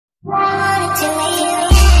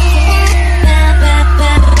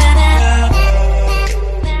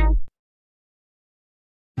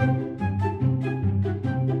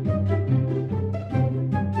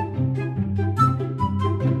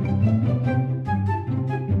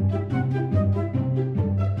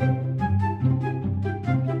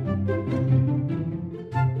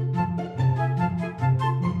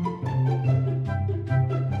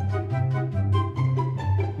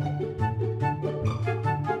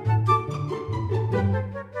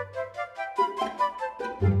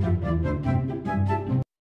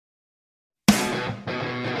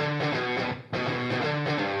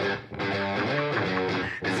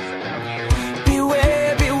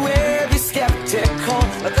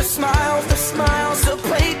The smiles so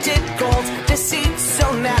plated gold, deceit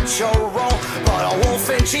so natural. But a wolf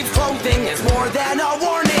in sheep's clothing is more than a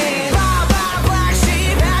warning. Blah, blah, black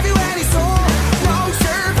sheep, have you any soul? No,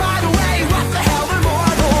 sir, by the way, what the hell are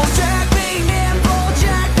mortals? Jack be nimble,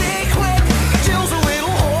 Jack be quick. Jill's a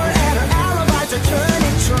little whore and her alibis are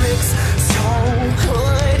turning tricks. So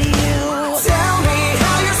could you tell me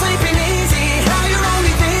how you're sleeping easy, how you're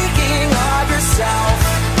only thinking of yourself?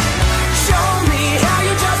 Show me how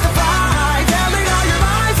you justify telling all your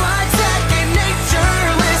lies like second nature.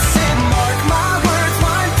 Listen, mark my words,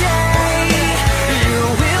 one day you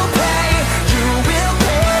will pay,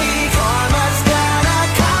 karma's gonna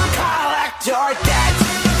come collect your debt.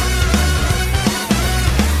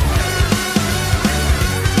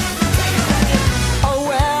 Oh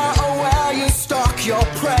well, you stalk your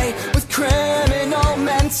prey with criminal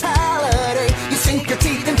mentality. You sink your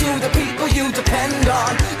teeth into the people you depend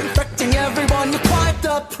on, infecting everyone, you're quite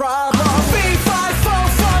the problem. B5 fall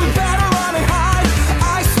from better run and hide.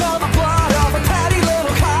 I smell the blood of a petty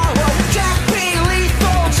little coward. Jack be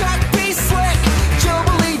lethal, Jack be slick. You'll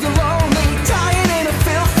believe you're lonely, dying in a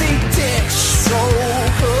filthy ditch. So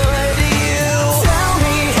could you tell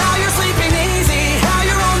me how you're sleeping easy, how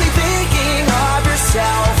you're only thinking of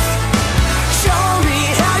yourself? Show me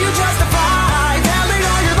how you justify telling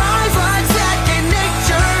all your lies like second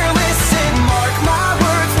nature. Listen, mark my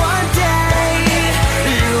words, one day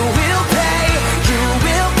you will pay,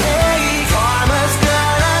 karma's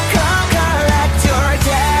gonna come collect your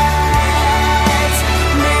debts.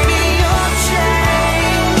 Maybe you'll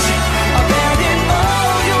change, abandon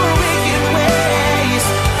all your wicked ways,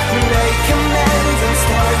 make amends and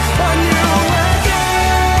start anew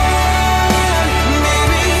again.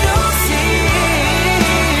 Maybe you'll see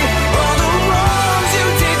all the wrongs you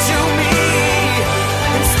did to me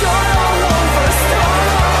and start all over,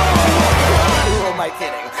 Who am I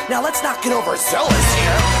kidding? Now let's not get overzealous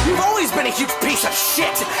here. You've always been a huge piece of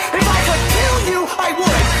shit. If I could kill you, I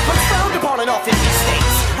would, but frowned upon in all 50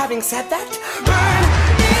 states. Having said that, burn